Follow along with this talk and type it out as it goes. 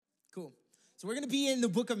Cool. So we're going to be in the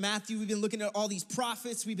book of Matthew. We've been looking at all these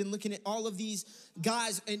prophets. We've been looking at all of these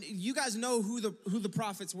guys. And you guys know who the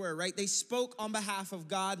prophets were, right? They spoke on behalf of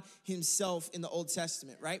God himself in the Old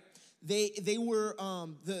Testament, right? They were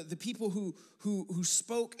the people who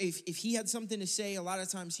spoke. If he had something to say, a lot of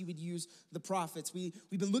times he would use the prophets. We've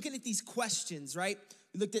been looking at these questions, right?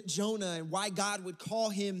 We looked at Jonah and why God would call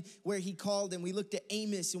him where he called him. We looked at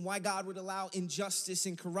Amos and why God would allow injustice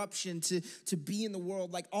and corruption to be in the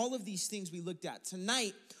world. Like all of these things we looked at.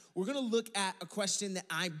 Tonight, we're going to look at a question that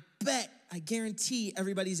I guarantee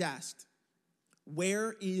everybody's asked.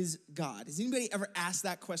 Where is God? Has anybody ever asked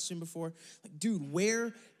that question before? Like, dude,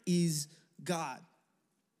 where is God?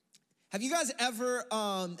 Have you guys ever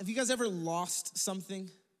lost something?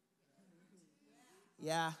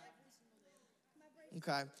 Yeah.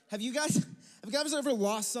 Okay. Have you guys ever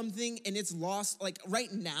lost something and it's lost? Like right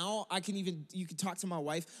now, you could talk to my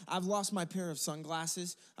wife. I've lost my pair of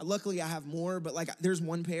sunglasses. Luckily I have more, but like there's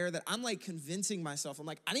one pair that I'm like convincing myself. I'm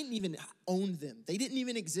like, I didn't even own them. They didn't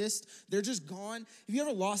even exist. They're just gone. Have you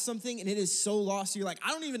ever lost something and it is so lost, you're like,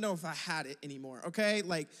 I don't even know if I had it anymore, okay?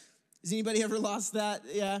 Like, has anybody ever lost that?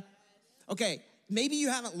 Yeah. Okay, maybe you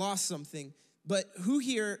haven't lost something, but who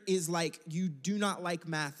here is like, you do not like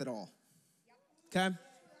math at all? Okay?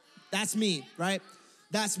 That's me, right?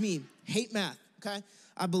 That's me. Hate math, okay?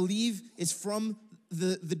 I believe it's from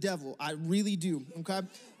the devil. I really do, okay?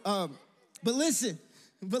 But listen.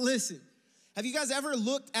 Have you guys ever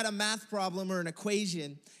looked at a math problem or an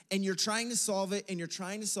equation and you're trying to solve it and you're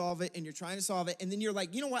trying to solve it and you're trying to solve it and then you're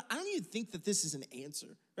like, you know what? I don't even think that this is an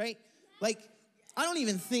answer, right? Like, I don't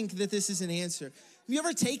even think that this is an answer. Have you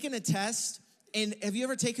ever taken a test? And have you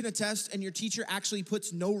ever taken a test and your teacher actually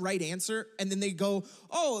puts no right answer and then they go,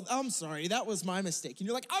 oh, I'm sorry, that was my mistake. And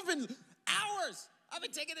you're like, I've been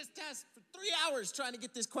taking this test for 3 hours trying to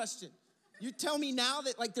get this question. You tell me now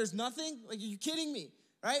that like there's nothing? Like, are you kidding me,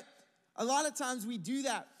 right? A lot of times we do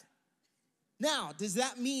that. Now, does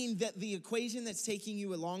that mean that the equation that's taking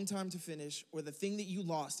you a long time to finish or the thing that you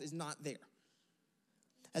lost is not there?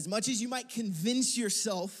 As much as you might convince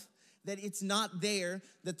yourself that it's not there,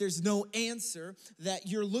 that there's no answer, that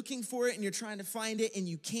you're looking for it and you're trying to find it and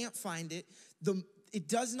you can't find it, it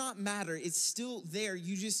does not matter. It's still there.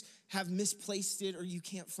 You just have misplaced it or you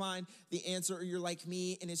can't find the answer or you're like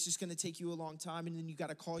me and it's just gonna take you a long time and then you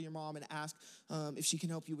gotta call your mom and ask if she can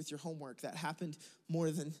help you with your homework. That happened more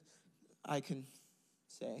than I can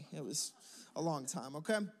say. It was a long time,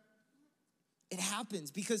 okay? It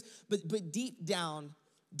happens but deep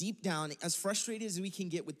down, as frustrated as we can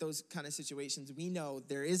get with those kind of situations, we know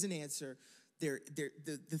there is an answer. The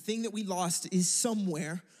thing that we lost is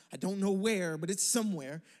somewhere. I don't know where, but it's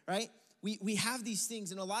somewhere, right? We have these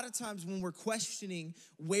things, and a lot of times when we're questioning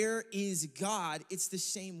where is God, it's the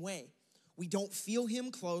same way. We don't feel him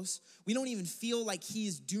close. We don't even feel like he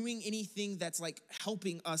is doing anything that's like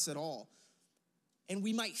helping us at all. And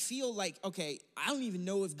we might feel like, okay, I don't even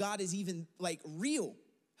know if God is even like real.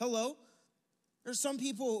 Hello? There's some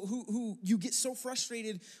people who you get so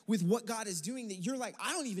frustrated with what God is doing that you're like,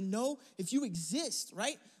 I don't even know if you exist,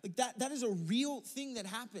 right? Like that is a real thing that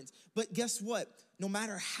happens. But guess what? No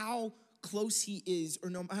matter how close he is or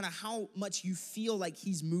no matter how much you feel like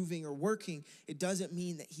he's moving or working, it doesn't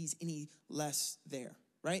mean that he's any less there,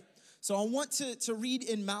 right? So I want to read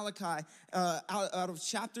in Malachi out of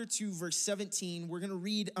chapter 2, verse 17. We're going to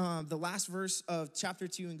read the last verse of chapter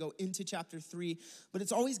 2 and go into chapter 3. But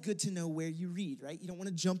it's always good to know where you read, right? You don't want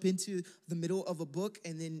to jump into the middle of a book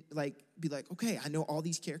and then be like, okay, I know all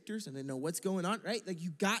these characters and I know what's going on, right? Like you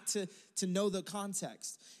got to know the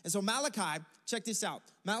context. And so Malachi, check this out.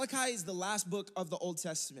 Malachi is the last book of the Old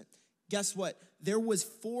Testament. Guess what? There was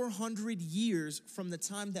 400 years from the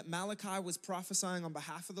time that Malachi was prophesying on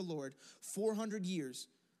behalf of the Lord. 400 years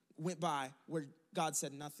went by where God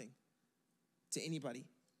said nothing to anybody.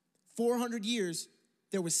 400 years,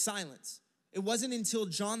 there was silence. It wasn't until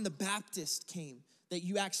John the Baptist came that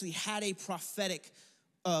you actually had a prophetic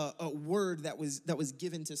a word that was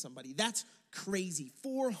given to somebody. That's crazy.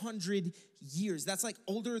 400 years. That's like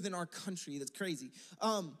older than our country. That's crazy.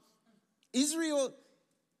 Israel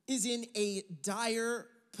is in a dire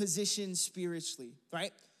position spiritually,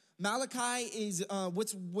 right? Malachi is,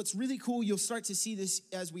 what's really cool, you'll start to see this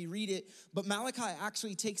as we read it, but Malachi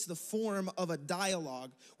actually takes the form of a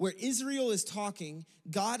dialogue where Israel is talking,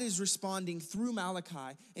 God is responding through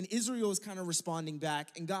Malachi, and Israel is kind of responding back,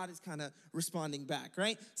 and God is kind of responding back,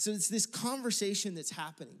 right? So it's this conversation that's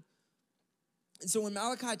happening. And so in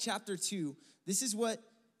Malachi chapter 2, this is what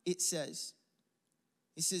it says.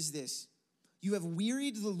 It says this: you have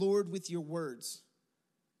wearied the Lord with your words,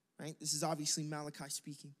 right? This is obviously Malachi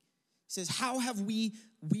speaking. He says, how have we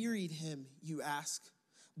wearied him, you ask?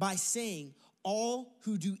 By saying, all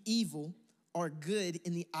who do evil are good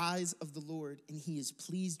in the eyes of the Lord, and he is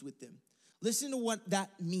pleased with them. Listen to what that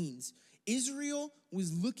means. Israel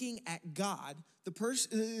was looking at God,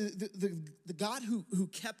 the God who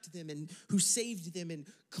kept them and who saved them and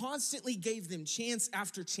constantly gave them chance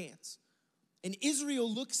after chance. And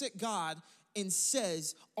Israel looks at God and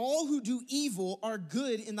says, all who do evil are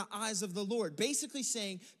good in the eyes of the Lord. Basically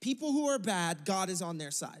saying, people who are bad, God is on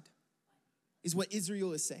their side, is what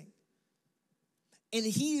Israel is saying. And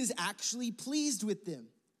he is actually pleased with them.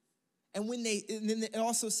 And then it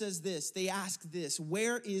also says this, they ask this,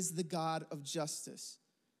 where is the God of justice?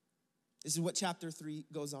 This is what chapter 3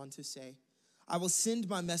 goes on to say. I will send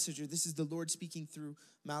my messenger. This is the Lord speaking through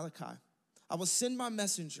Malachi. I will send my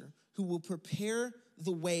messenger who will prepare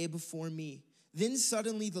the way before me. Then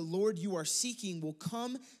suddenly the Lord you are seeking will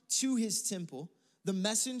come to his temple, the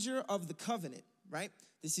messenger of the covenant, right?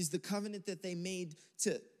 This is the covenant that they made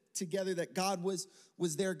together, that God was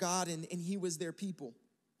their God and he was their people.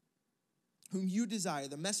 Whom you desire,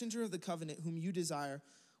 the messenger of the covenant whom you desire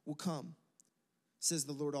will come, says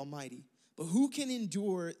the Lord Almighty. But who can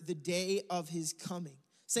endure the day of his coming?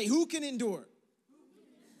 Say, who can endure?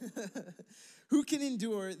 Who can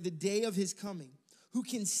endure the day of his coming? Who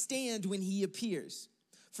can stand when he appears?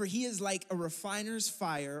 For he is like a refiner's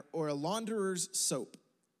fire or a launderer's soap.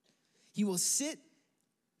 He will sit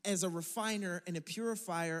as a refiner and a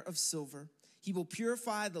purifier of silver. He will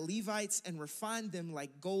purify the Levites and refine them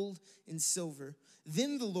like gold and silver.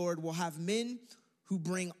 Then the Lord will have men who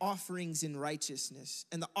bring offerings in righteousness,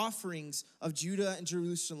 and the offerings of Judah and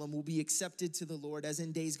Jerusalem will be accepted to the Lord as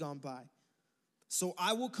in days gone by. So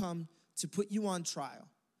I will come to put you on trial.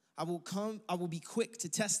 I will be quick to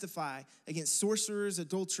testify against sorcerers,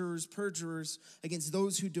 adulterers, perjurers, against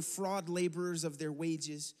those who defraud laborers of their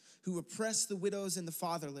wages, who oppress the widows and the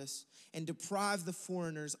fatherless, and deprive the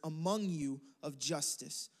foreigners among you of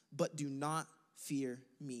justice. But do not fear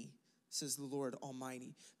me, says the Lord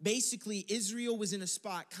Almighty. Basically, Israel was in a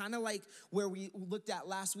spot kind of like where we looked at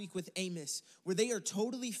last week with Amos, where they are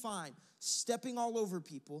totally fine, stepping all over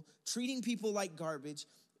people, treating people like garbage,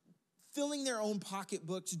 filling their own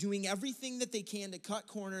pocketbooks, doing everything that they can to cut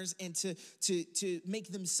corners and to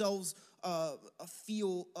make themselves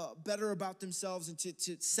feel better about themselves and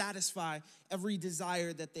to satisfy every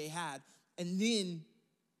desire that they had. And then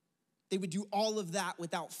they would do all of that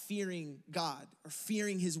without fearing God or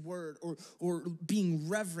fearing his word or being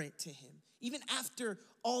reverent to him. Even after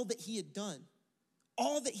all that he had done,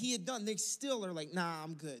 they still are like, nah,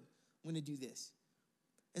 I'm good. I'm going to do this.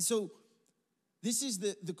 And so this is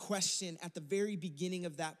the question at the very beginning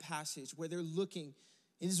of that passage where they're looking,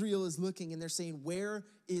 Israel is looking and they're saying, where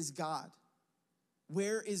is God?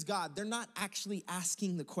 Where is God? They're not actually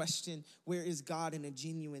asking the question, where is God, in a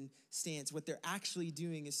genuine stance. What they're actually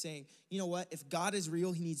doing is saying, you know what? If God is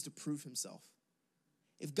real, he needs to prove himself.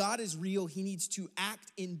 If God is real, he needs to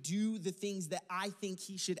act and do the things that I think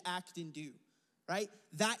he should act and do, right?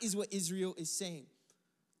 That is what Israel is saying.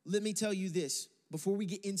 Let me tell you this. Before we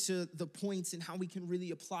get into the points and how we can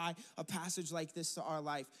really apply a passage like this to our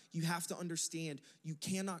life, you have to understand you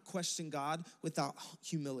cannot question God without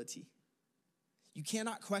humility. You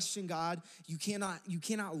cannot question God. You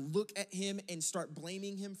cannot look at him and start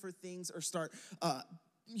blaming him for things or start,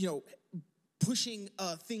 pushing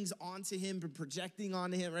things onto him and projecting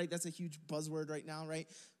onto him, right? That's a huge buzzword right now, right?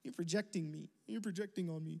 You're projecting me. You're projecting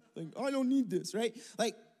on me. Like, I don't need this, right?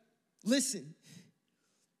 Like, listen.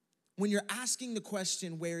 When you're asking the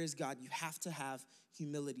question, where is God? You have to have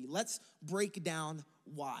humility. Let's break down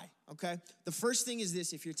why, okay? The first thing is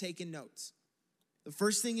this, if you're taking notes. The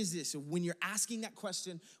first thing is this, when you're asking that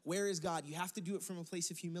question, where is God? You have to do it from a place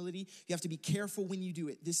of humility. You have to be careful when you do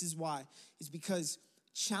it. This is why. It's because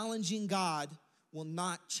challenging God will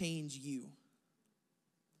not change you.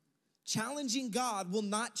 Challenging God will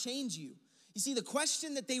not change you. You see, the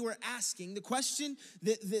question that they were asking, the question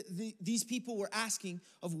that these people were asking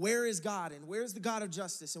of where is God and where is the God of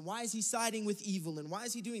justice and why is he siding with evil and why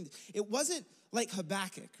is he doing this? It wasn't like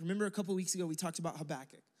Habakkuk. Remember a couple weeks ago we talked about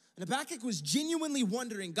Habakkuk. And Habakkuk was genuinely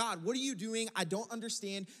wondering, God, what are you doing? I don't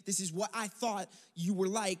understand. This is what I thought you were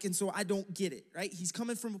like, and so I don't get it, right? He's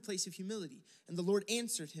coming from a place of humility. And the Lord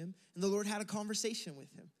answered him, and the Lord had a conversation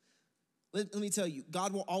with him. Let me tell you,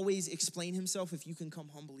 God will always explain himself if you can come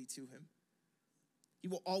humbly to him. He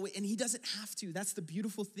will always, and he doesn't have to. That's the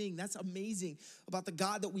beautiful thing. That's amazing about the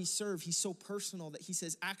God that we serve. He's so personal that he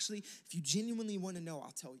says, actually, if you genuinely want to know, I'll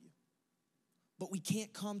tell you. But we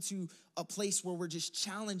can't come to a place where we're just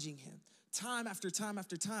challenging him time after time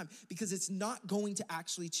after time because it's not going to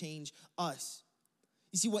actually change us.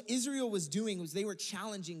 You see, what Israel was doing was they were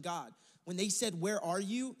challenging God. When they said, where are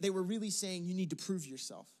you? They were really saying, you need to prove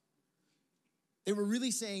yourself. They were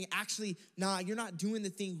really saying, actually, nah, you're not doing the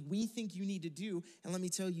thing we think you need to do. And let me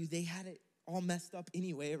tell you, they had it all messed up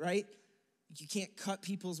anyway, right? You can't cut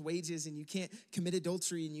people's wages, and you can't commit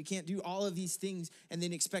adultery, and you can't do all of these things and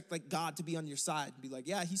then expect like God to be on your side and be like,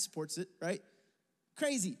 yeah, he supports it, right?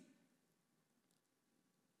 Crazy.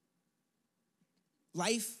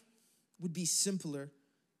 Life would be simpler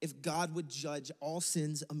if God would judge all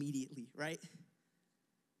sins immediately, right?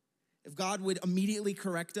 If God would immediately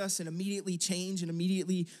correct us and immediately change and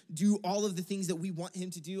immediately do all of the things that we want him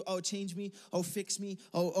to do. Oh, change me. Oh, fix me.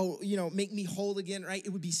 Oh, make me whole again, right? It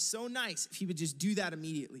would be so nice if he would just do that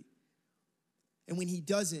immediately. And when he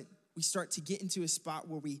doesn't, we start to get into a spot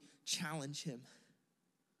where we challenge him.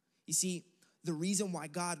 You see, the reason why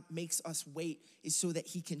God makes us wait is so that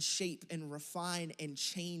he can shape and refine and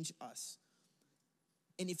change us.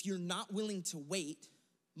 And if you're not willing to wait,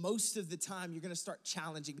 most of the time you're gonna start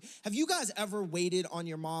challenging. Have you guys ever waited on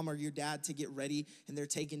your mom or your dad to get ready and they're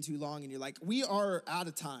taking too long and you're like, we are out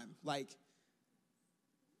of time, like,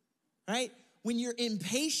 right? When you're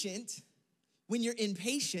impatient,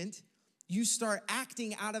 you start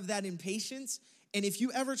acting out of that impatience. And if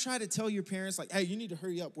you ever try to tell your parents like, hey, you need to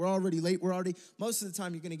hurry up, we're already late, most of the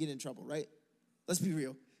time you're gonna get in trouble, right? Let's be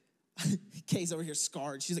real. Kay's over here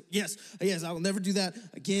scarred. She's like, yes, I will never do that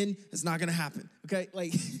again. It's not gonna happen, okay?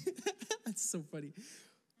 Like, that's so funny.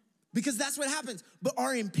 Because that's what happens. But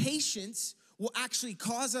our impatience will actually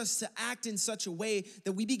cause us to act in such a way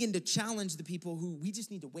that we begin to challenge the people who we just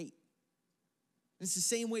need to wait. And it's the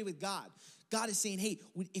same way with God. God is saying, hey,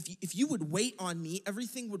 if you would wait on me,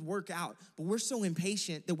 everything would work out. But we're so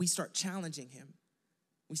impatient that we start challenging him.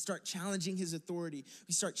 We start challenging his authority.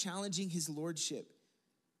 We start challenging his lordship.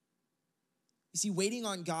 You see, waiting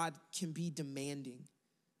on God can be demanding,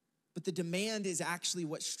 but the demand is actually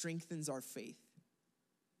what strengthens our faith.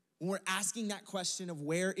 When we're asking that question of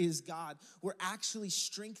where is God, we're actually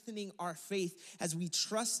strengthening our faith as we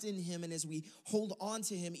trust in him and as we hold on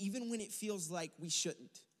to him, even when it feels like we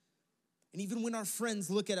shouldn't. And even when our friends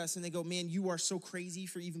look at us and they go, man, you are so crazy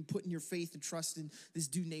for even putting your faith and trust in this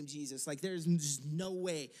dude named Jesus. Like, there's just no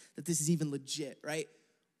way that this is even legit, right?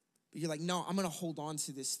 But you're like, no, I'm gonna hold on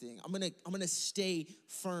to this thing. I'm gonna stay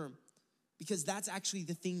firm, because that's actually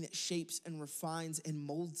the thing that shapes and refines and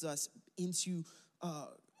molds us into a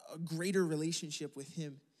greater relationship with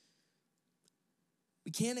him.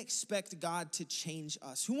 We can't expect God to change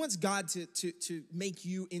us. Who wants God to make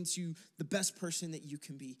you into the best person that you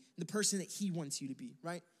can be, the person that he wants you to be,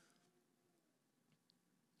 right?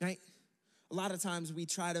 Right? A lot of times we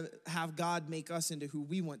try to have God make us into who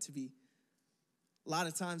we want to be. A lot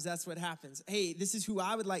of times that's what happens. Hey, this is who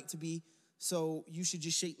I would like to be, so you should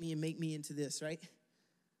just shape me and make me into this, right?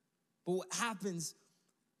 But what happens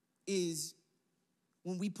is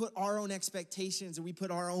when we put our own expectations or we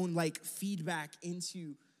put our own feedback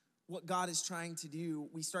into what God is trying to do,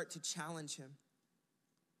 we start to challenge him.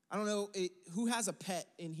 I don't know, who has a pet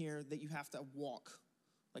in here that you have to walk,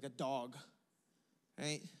 like a dog,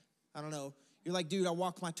 right? I don't know. You're like, dude, I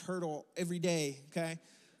walk my turtle every day, okay?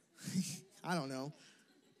 I don't know.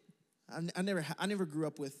 I never grew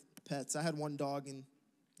up with pets. I had one dog and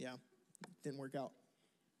yeah, it didn't work out.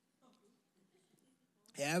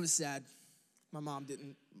 Yeah, it was sad. My mom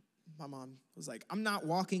was like, I'm not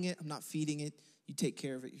walking it. I'm not feeding it. You take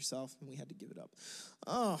care of it yourself. And we had to give it up.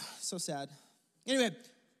 Oh, so sad. Anyway,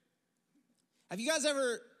 have you guys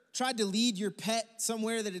ever tried to lead your pet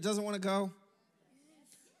somewhere that it doesn't want to go?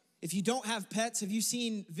 If you don't have pets, have you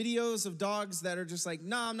seen videos of dogs that are just like,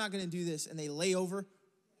 nah, I'm not going to do this, and they lay over?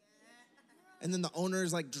 And then the owner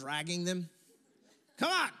is dragging them.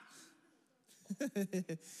 Come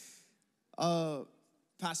on.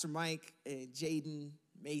 Pastor Mike, Jaden,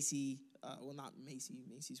 Macy, well, not Macy,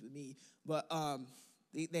 Macy's with me, but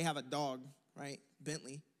they have a dog, right?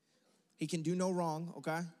 Bentley. He can do no wrong,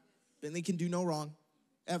 okay? Bentley can do no wrong,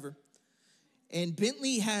 ever. And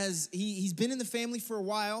Bentley he's been in the family for a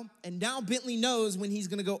while, and now Bentley knows when he's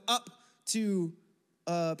gonna go up to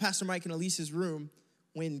Pastor Mike and Elisa's room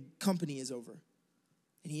when company is over.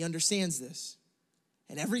 And he understands this.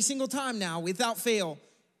 And every single time now, without fail,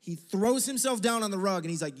 he throws himself down on the rug and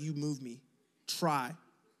he's like, you move me. Try.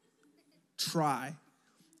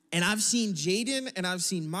 And I've seen Jaden and I've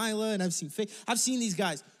seen Mila and I've seen Faith. I've seen these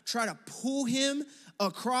guys try to pull him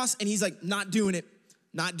across and he's like, not doing it.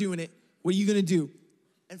 What are you gonna do?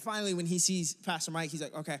 And finally, when he sees Pastor Mike, he's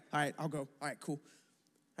like, okay, all right, I'll go. All right, cool.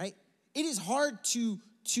 Right? It is hard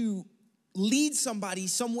to lead somebody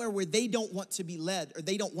somewhere where they don't want to be led or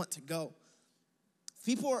they don't want to go.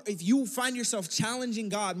 If you find yourself challenging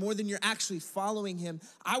God more than you're actually following him,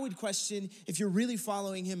 I would question if you're really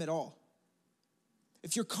following him at all.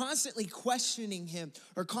 If you're constantly questioning him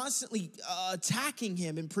or constantly attacking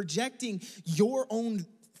him and projecting your own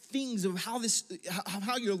things of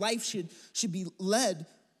how your life should be led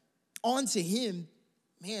onto him,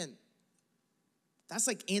 man, that's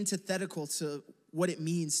like antithetical to what it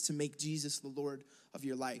means to make Jesus the Lord of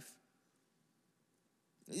your life.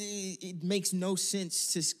 It makes no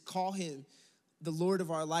sense to call him the Lord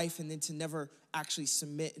of our life and then to never actually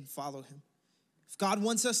submit and follow him. If God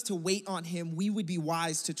wants us to wait on him, we would be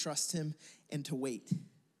wise to trust him and to wait.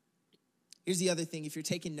 Here's the other thing, if you're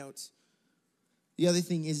taking notes. The other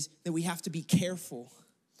thing is that we have to be careful.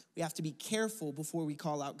 We have to be careful before we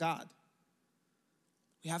call out God.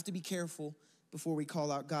 We have to be careful before we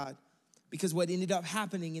call out God. Because what ended up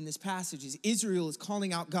happening in this passage is Israel is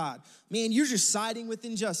calling out God. Man, you're just siding with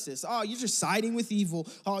injustice. Oh, you're just siding with evil.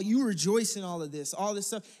 Oh, you rejoice in all of this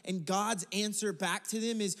stuff. And God's answer back to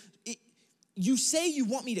them is, you say you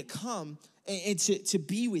want me to come and to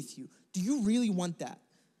be with you. Do you really want that?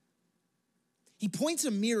 He points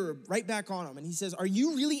a mirror right back on him and he says, are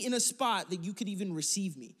you really in a spot that you could even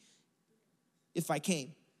receive me if I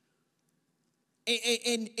came?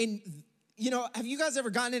 And you know, have you guys ever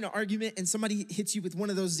gotten in an argument and somebody hits you with one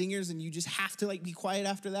of those zingers and you just have to like be quiet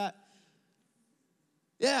after that?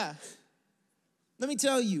 Yeah. Let me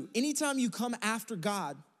tell you, anytime you come after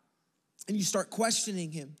God and you start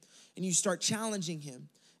questioning him and you start challenging him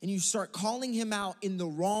and you start calling him out in the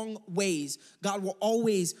wrong ways, God will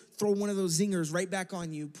always throw one of those zingers right back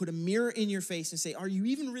on you, put a mirror in your face and say, are you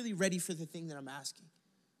even really ready for the thing that I'm asking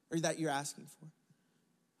or that you're asking for?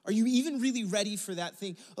 Are you even really ready for that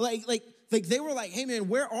thing? Like they were like, hey man,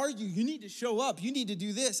 where are you? You need to show up. You need to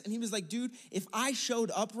do this. And he was like, dude, if I showed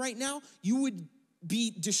up right now, you would be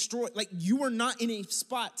destroyed. Like you are not in a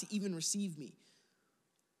spot to even receive me.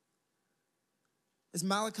 As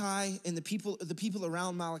Malachi and the people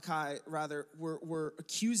around Malachi rather were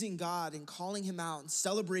accusing God and calling him out and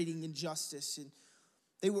celebrating injustice, and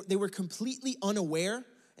they were completely unaware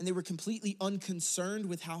and they were completely unconcerned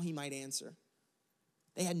with how he might answer.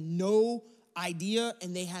 They had no idea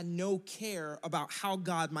and they had no care about how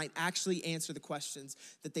God might actually answer the questions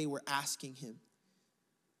that they were asking him.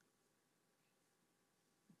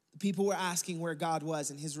 People were asking where God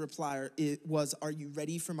was, and his reply was, are you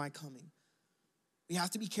ready for my coming? We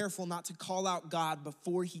have to be careful not to call out God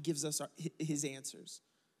before he gives us his answers.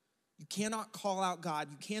 You cannot call out God.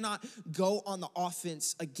 You cannot go on the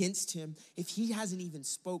offense against him if he hasn't even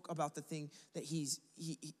spoke about the thing that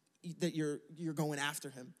that you're going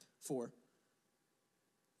after him for.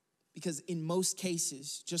 Because in most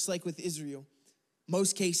cases, just like with Israel,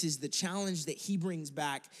 most cases, the challenge that he brings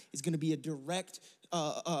back is going to be a direct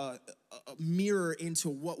mirror into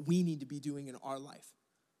what we need to be doing in our life.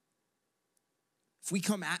 If we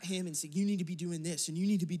come at him and say, you need to be doing this, and you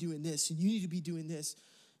need to be doing this, and you need to be doing this,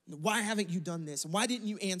 why haven't you done this? And why didn't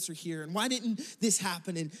you answer here? And why didn't this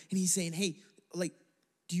happen? And he's saying, hey, like,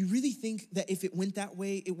 do you really think that if it went that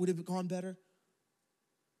way, it would have gone better?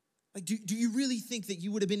 Like, do you really think that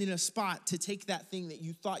you would have been in a spot to take that thing that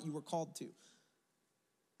you thought you were called to?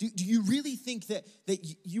 Do you really think that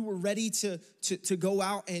you were ready to go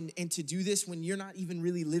out and to do this when you're not even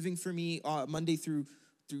really living for me Monday through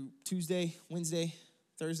Tuesday, Wednesday,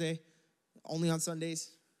 Thursday, only on Sundays,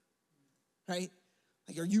 right?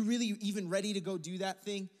 Like, are you really even ready to go do that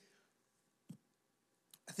thing?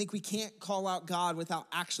 I think we can't call out God without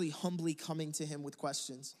actually humbly coming to him with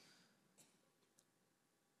questions.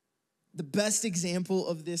 The best example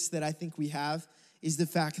of this that I think we have is the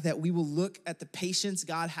fact that we will look at the patience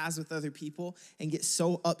God has with other people and get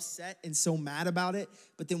so upset and so mad about it.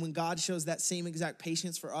 But then when God shows that same exact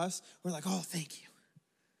patience for us, we're like, oh, thank you.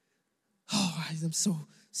 Oh, I'm so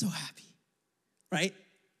happy, right?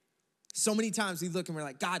 So many times we look and we're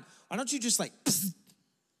like, God, why don't you just like,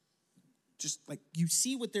 just like you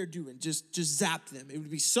see what they're doing, just zap them. It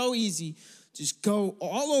would be so easy. Just go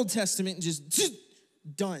all Old Testament and just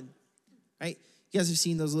done, right? You guys have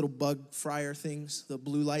seen those little bug fryer things, the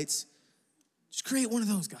blue lights? Just create one of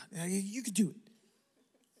those, God. You could do it.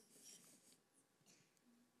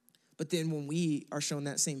 But then when we are shown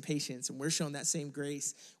that same patience and we're shown that same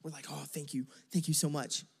grace, we're like, oh, thank you so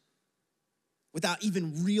much. Without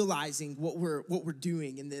even realizing what we're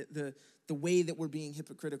doing and the way that we're being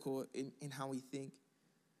hypocritical in how we think.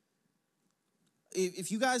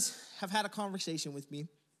 If you guys have had a conversation with me,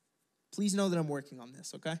 please know that I'm working on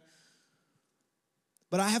this, okay?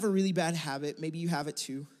 But I have a really bad habit, maybe you have it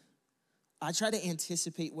too. I try to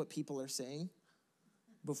anticipate what people are saying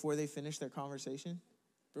before they finish their conversation,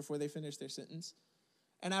 before they finish their sentence.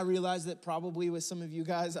 And I realize that probably with some of you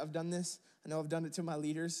guys, I've done this. I know I've done it to my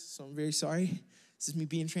leaders, so I'm very sorry. This is me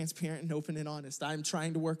being transparent and open and honest. I'm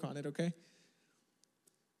trying to work on it, okay?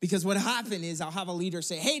 Because what happened is I'll have a leader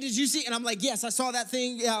say, hey, did you see? And I'm like, yes, I saw that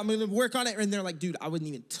thing. Yeah, I'm going to work on it. And they're like, dude, I wasn't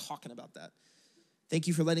even talking about that. Thank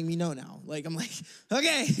you for letting me know now. Like, I'm like,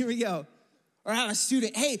 okay, here we go. Or I have a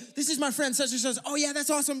student, hey, this is my friend such and such. Oh, yeah, that's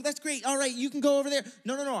awesome. That's great. All right, you can go over there.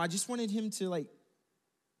 No. I just wanted him to, like,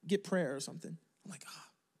 get prayer or something. I'm like,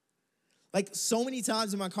 Like so many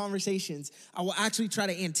times in my conversations, I will actually try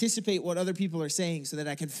to anticipate what other people are saying so that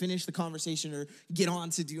I can finish the conversation or get on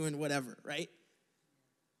to doing whatever, right?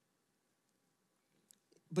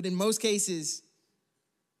 But in most cases,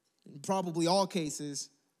 in probably all cases,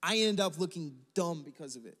 I end up looking dumb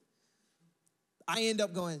because of it. I end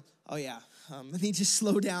up going, oh yeah, let me just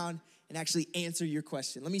slow down and actually answer your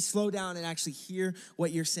question. Let me slow down and actually hear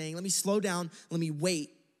what you're saying. Let me slow down, let me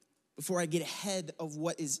wait before I get ahead of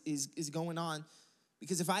what is going on.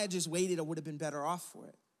 Because if I had just waited, I would have been better off for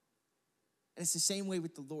it. And it's the same way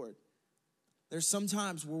with the Lord. There's some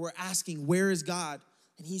times where we're asking, where is God?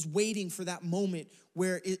 And he's waiting for that moment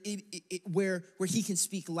where where he can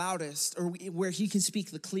speak loudest, or where he can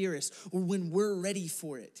speak the clearest, or when we're ready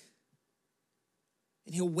for it.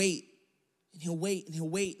 And he'll wait, and he'll wait, and he'll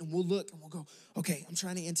wait, and we'll look, and we'll go, okay, I'm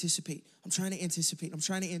trying to anticipate. And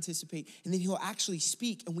then he'll actually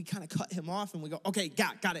speak, and we kind of cut him off, and we go, okay,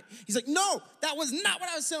 got it. He's like, no, that was not what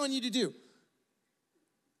I was telling you to do.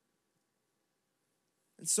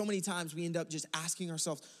 And so many times we end up just asking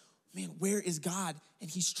ourselves, man, where is God? And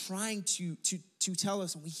he's trying to tell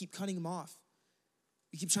us, and we keep cutting him off.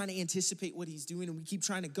 We keep trying to anticipate what he's doing, and we keep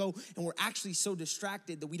trying to go, and we're actually so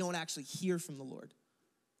distracted that we don't actually hear from the Lord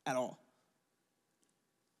at all.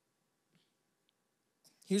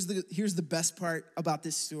 Here's the best part about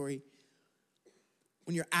this story.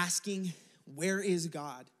 When you're asking, where is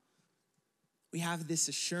God? We have this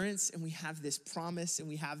assurance, and we have this promise, and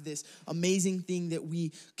we have this amazing thing that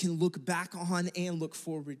we can look back on and look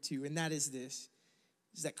forward to, and that is this,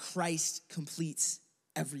 is that Christ completes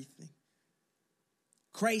everything.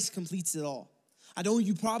 Christ completes it all. I know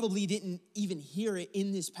you probably didn't even hear it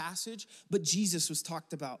in this passage, but Jesus was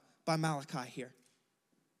talked about by Malachi here.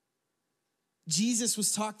 Jesus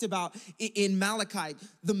was talked about in Malachi.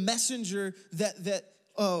 The messenger that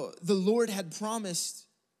the Lord had promised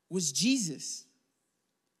was Jesus.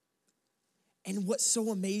 And what's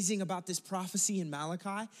so amazing about this prophecy in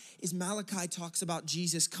Malachi is Malachi talks about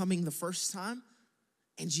Jesus coming the first time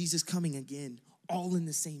and Jesus coming again, all in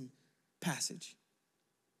the same passage.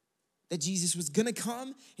 That Jesus was gonna come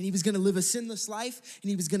and he was gonna live a sinless life, and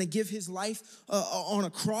he was gonna give his life on a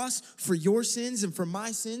cross for your sins and for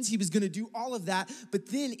my sins. He was gonna do all of that. But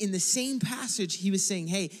then in the same passage, he was saying,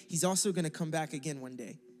 hey, he's also gonna come back again one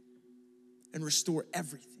day and restore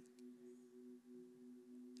everything.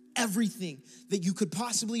 Everything that you could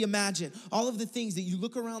possibly imagine. All of the things that you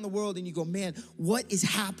look around the world and you go, man, what is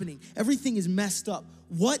happening? Everything is messed up.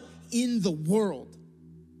 What in the world?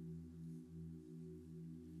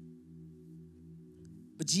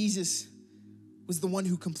 But Jesus was the one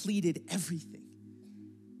who completed everything,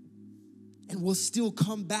 and will still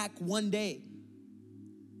come back one day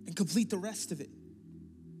and complete the rest of it.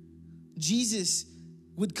 Jesus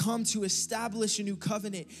would come to establish a new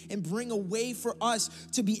covenant and bring a way for us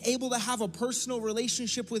to be able to have a personal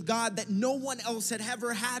relationship with God that no one else had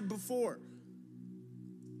ever had before.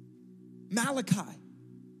 Malachi,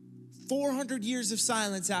 400 years of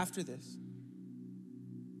silence after this.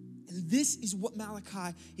 And this is what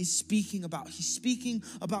Malachi is speaking about. He's speaking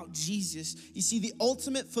about Jesus. You see, the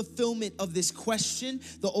ultimate fulfillment of this question,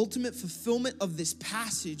 the ultimate fulfillment of this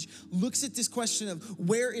passage looks at this question of,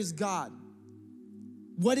 where is God?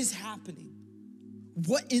 What is happening?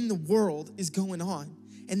 What in the world is going on?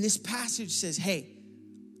 And this passage says, hey,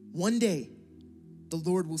 one day the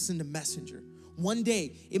Lord will send a messenger. One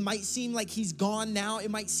day, it might seem like he's gone now. It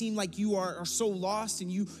might seem like you are so lost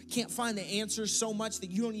and you can't find the answers so much that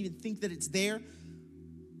you don't even think that it's there.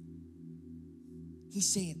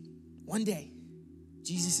 He's saying, one day,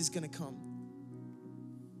 Jesus is gonna come.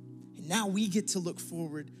 And now we get to look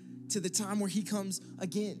forward to the time where he comes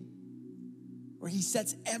again, where he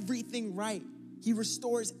sets everything right. He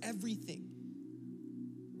restores everything.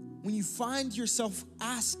 When you find yourself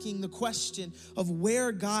asking the question of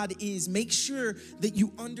where God is, make sure that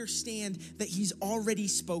you understand that he's already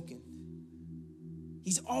spoken.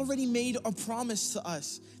 He's already made a promise to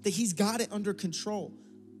us that he's got it under control,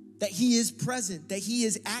 that he is present, that he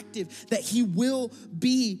is active, that he will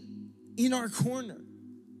be in our corner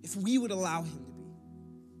if we would allow him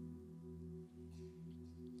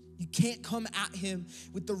to be. You can't come at him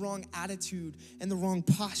with the wrong attitude and the wrong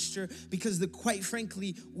posture because quite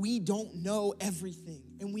frankly, we don't know everything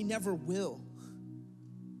and we never will.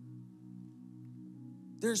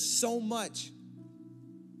 There's so much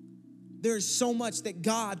that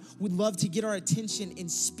God would love to get our attention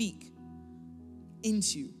and speak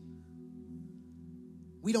into.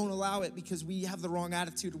 We don't allow it because we have the wrong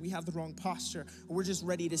attitude or we have the wrong posture, or we're just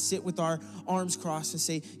ready to sit with our arms crossed and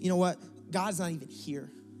say, you know what? God's not even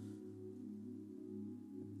here.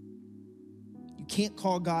 You can't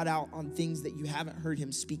call God out on things that you haven't heard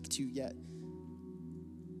him speak to yet.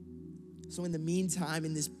 So in the meantime,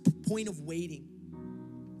 in this point of waiting,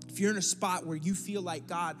 if you're in a spot where you feel like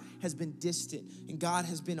God has been distant and God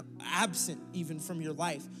has been absent even from your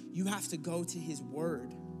life, you have to go to his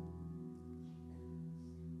word.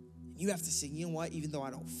 You have to say, you know what, even though I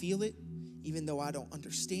don't feel it, even though I don't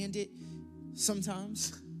understand it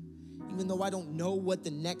sometimes, even though I don't know what the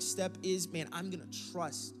next step is, man, I'm gonna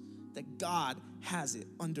trust that God has it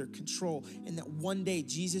under control and that one day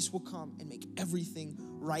Jesus will come and make everything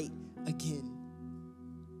right again.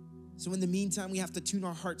 So in the meantime, we have to tune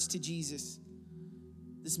our hearts to Jesus,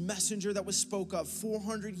 this messenger that was spoke of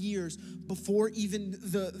 400 years before even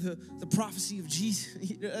the prophecy of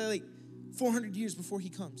Jesus, like 400 years before he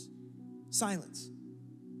comes. Silence.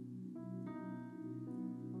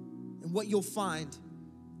 And what you'll find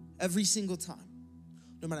every single time,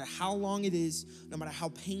 no matter how long it is, no matter how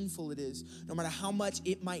painful it is, no matter how much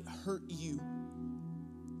it might hurt you,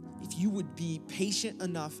 if you would be patient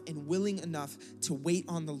enough and willing enough to wait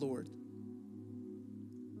on the Lord,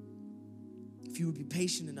 if you would be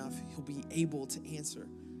patient enough, he'll be able to answer.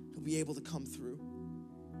 He'll be able to come through.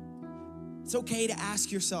 It's okay to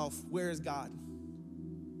ask yourself, where is God?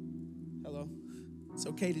 Hello? It's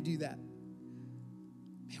okay to do that.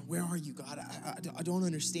 Man, where are you, God? I don't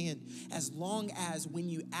understand. As long as when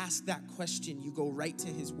you ask that question, you go right to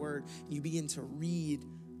his word and you begin to read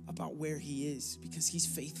about where he is, because he's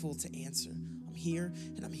faithful to answer. I'm here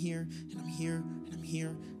and I'm here and I'm here and I'm here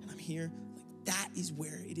and I'm here. Like, that is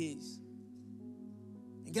where it is.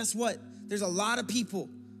 And guess what? There's a lot of people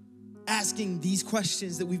asking these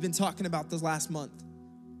questions that we've been talking about this last month.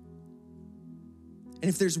 And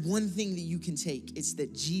if there's one thing that you can take, it's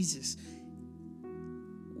that Jesus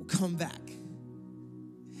will come back.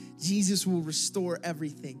 Jesus will restore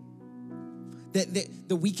everything.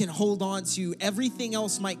 That we can hold on to. Everything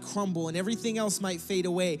else might crumble and everything else might fade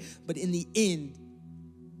away. But in the end,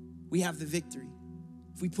 we have the victory.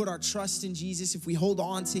 If we put our trust in Jesus, if we hold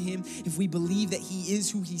on to him, if we believe that he is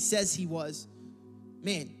who he says he was,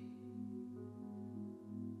 man,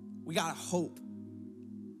 we got a hope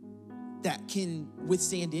that can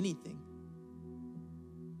withstand anything.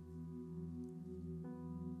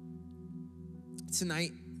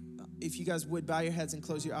 Tonight, if you guys would bow your heads and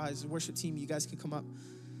close your eyes, the worship team, you guys can come up.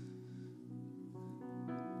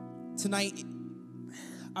 Tonight,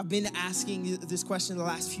 I've been asking this question the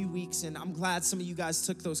last few weeks, and I'm glad some of you guys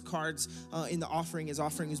took those cards in the offering as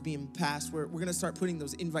offering was being passed. We're going to start putting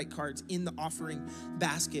those invite cards in the offering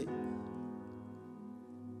basket.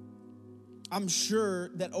 I'm sure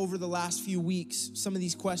that over the last few weeks, some of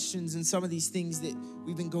these questions and some of these things that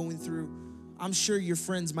we've been going through, I'm sure your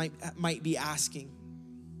friends might be asking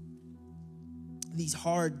these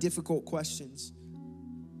hard, difficult questions.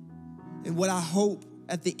 And what I hope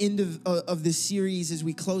at the end of this series as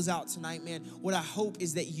we close out tonight, man, what I hope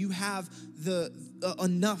is that you have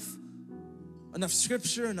enough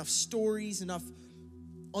scripture, enough stories, enough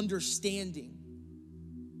understanding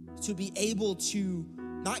to be able to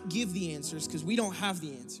not give the answers, because we don't have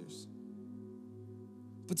the answers,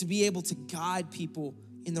 but to be able to guide people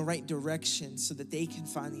in the right direction so that they can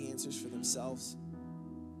find the answers for themselves.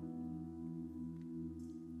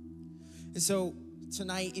 And so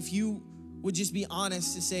tonight, if you would just be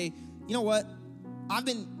honest to say, you know what, I've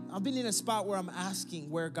been in a spot where I'm asking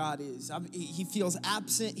where God is. He feels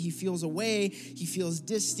absent, he feels away, he feels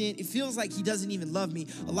distant. It feels like he doesn't even love me.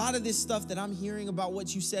 A lot of this stuff that I'm hearing about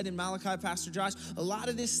what you said in Malachi, Pastor Josh, a lot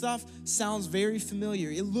of this stuff sounds very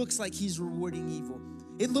familiar. It looks like he's rewarding evil.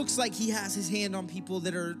 It looks like he has his hand on people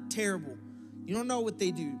that are terrible. You don't know what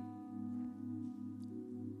they do.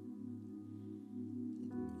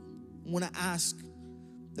 I want to ask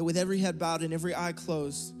that with every head bowed and every eye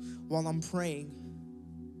closed while I'm praying,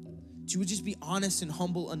 you would just be honest and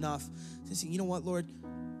humble enough to say, you know what, Lord,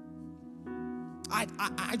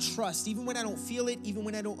 I trust, even when I don't feel it, even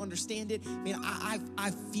when I don't understand it, man,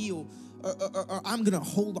 I feel, or I'm going to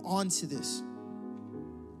hold on to this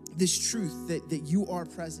truth that you are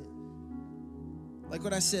present. Like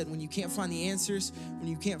what I said, when you can't find the answers, when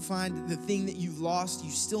you can't find the thing that you've lost,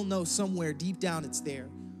 you still know somewhere deep down it's there.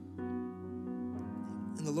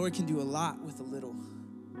 And the Lord can do a lot with a little.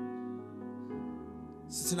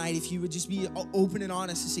 So tonight, if you would just be open and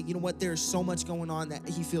honest and say, you know what, there's so much going on that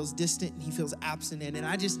he feels distant and he feels absent in, and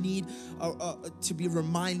I just need to be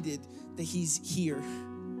reminded that he's here.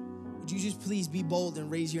 Would you just please be bold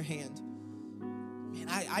and raise your hand? Man,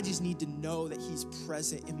 I just need to know that he's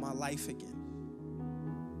present in my life again.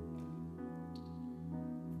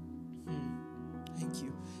 Thank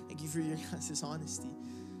you. Thank you for your guys' honesty.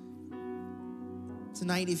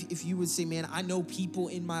 Tonight, if you would say, man, I know people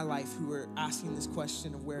in my life who are asking this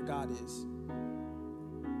question of where God is.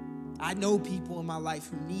 I know people in my life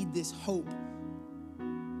who need this hope,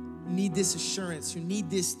 who need this assurance, who need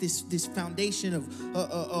this foundation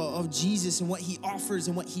of Jesus and what he offers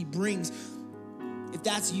and what he brings. If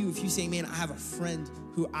that's you, if you say, man, I have a friend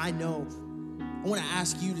who I know, I want to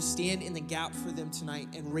ask you to stand in the gap for them tonight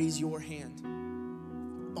and raise your hand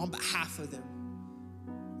on behalf of them.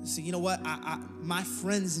 So you know what? My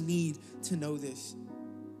friends need to know this.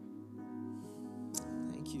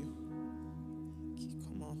 Thank you.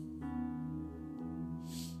 Come on.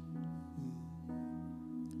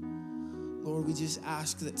 Lord, we just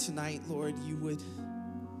ask that tonight, Lord, that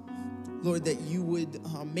you would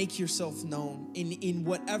make yourself known in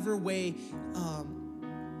whatever way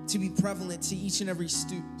to be prevalent to each and every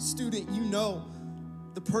student. You know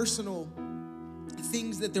the personal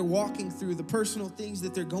things that they're walking through, the personal things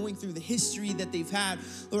that they're going through, the history that they've had.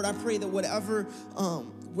 Lord, I pray that whatever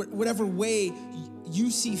way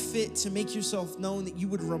you see fit to make yourself known, that you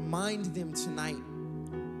would remind them tonight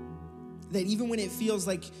that even when it feels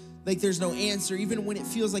like there's no answer, even when it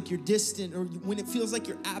feels like you're distant or when it feels like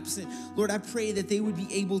you're absent, Lord, I pray that they would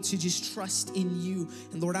be able to just trust in you.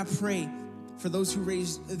 And Lord, I pray for those who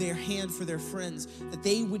raise their hand for their friends, that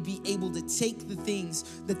they would be able to take the things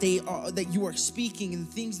that you are speaking and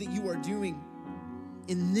the things that you are doing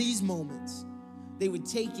in these moments. They would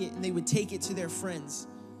take it and they would take it to their friends.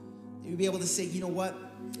 They would be able to say, you know what?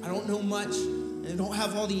 I don't know much and I don't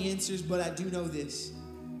have all the answers, but I do know this.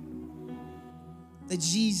 That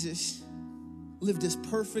Jesus lived this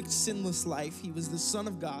perfect, sinless life. He was the Son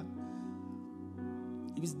of God.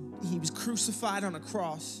 He was crucified on a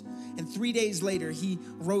cross. And 3 days later, he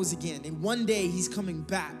rose again. And one day, he's coming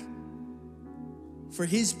back for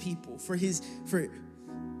his people,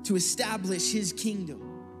 to establish his kingdom.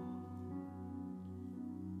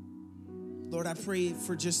 Lord, I pray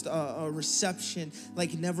for just a reception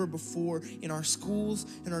like never before in our schools,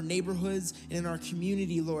 in our neighborhoods, and in our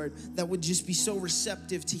community, Lord, that would just be so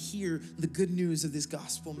receptive to hear the good news of this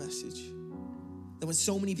gospel message. That when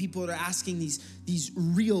so many people are asking these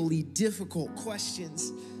really difficult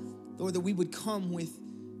questions, Lord, that we would come with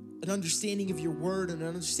an understanding of your word and an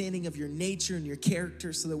understanding of your nature and your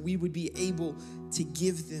character so that we would be able to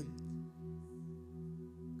give them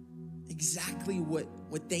exactly what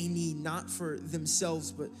they need, not for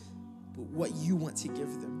themselves, but what you want to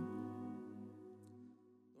give them.